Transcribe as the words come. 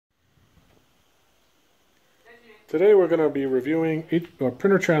Today we're going to be reviewing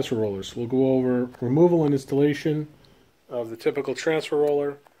printer transfer rollers. We'll go over removal and installation of the typical transfer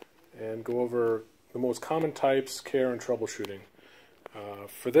roller and go over the most common types, care, and troubleshooting.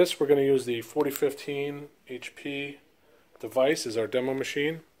 For this we're going to use the 4015 HP device as our demo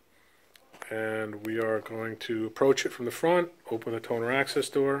machine, and we are going to approach it from the front, open the toner access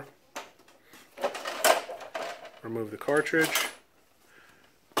door, remove the cartridge,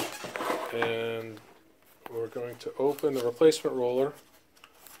 and we're going to open the replacement roller.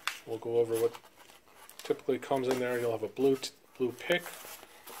 We'll go over what typically comes in there. You'll have a blue pick,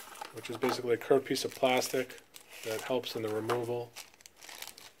 which is basically a curved piece of plastic that helps in the removal.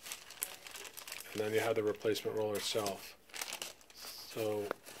 And then you have the replacement roller itself. So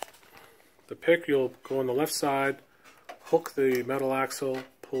the pick, you'll go on the left side, hook the metal axle,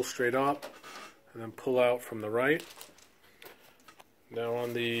 pull straight up, and then pull out from the right. Now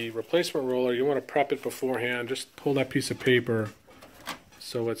on the replacement roller, you want to prep it beforehand. Just pull that piece of paper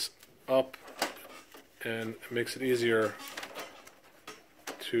so it's up, and it makes it easier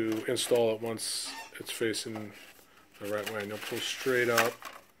to install it once it's facing the right way. And you'll pull straight up,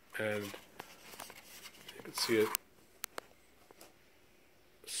 and you can see it,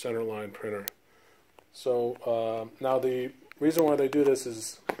 center line printer. So now the reason why they do this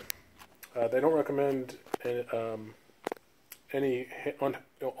is they don't recommend any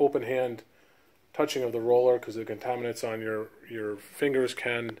open hand touching of the roller, because the contaminants on your fingers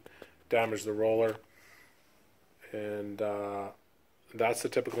can damage the roller, and that's the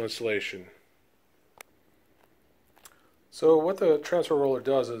typical installation. So what the transfer roller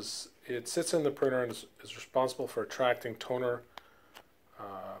does is it sits in the printer and is responsible for attracting toner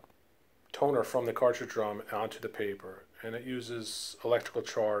from the cartridge drum onto the paper, and it uses electrical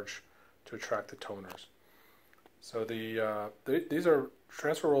charge to attract the toners. So these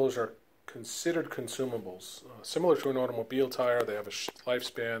transfer rollers are considered consumables. Similar to an automobile tire, they have a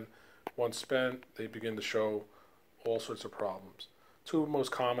lifespan. Once spent, they begin to show all sorts of problems. Two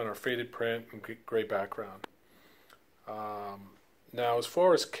most common are faded print and gray background. Now, as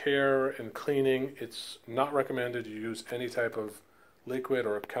far as care and cleaning, it's not recommended you use any type of liquid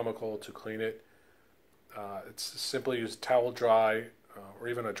or chemical to clean it. It's simply use towel dry or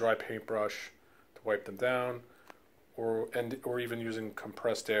even a dry paintbrush to wipe them down, or even using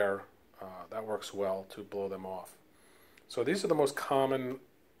compressed air. That works well to blow them off. So these are the most common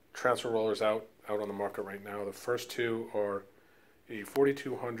transfer rollers out on the market right now. The first two are a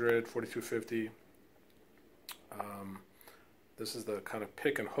 4200, 4250. This is the kind of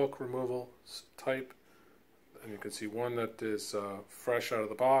pick and hook removal type, and you can see one that is fresh out of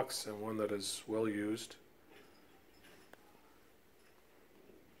the box and one that is well used.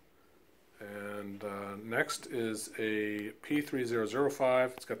 And next is a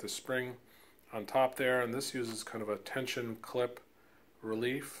P3005. It's got the spring on top there, and this uses kind of a tension clip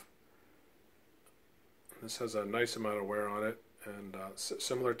relief. This has a nice amount of wear on it, and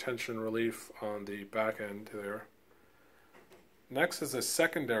similar tension relief on the back end there. Next is a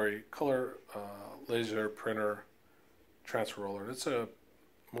secondary color laser printer transfer roller. It's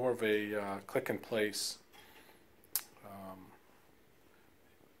more of a click and place.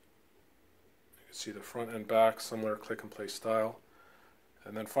 You can see the front and back, similar click and place style.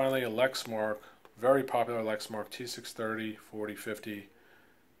 And then finally a Lexmark, very popular Lexmark T630 4050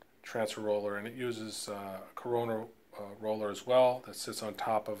 transfer roller, and it uses a Corona roller as well that sits on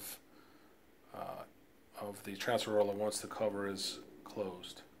top of the transfer roller once the cover is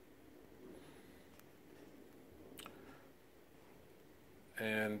closed.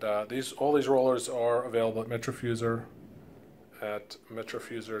 And all these rollers are available at Metrofuser at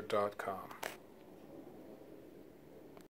metrofuser.com.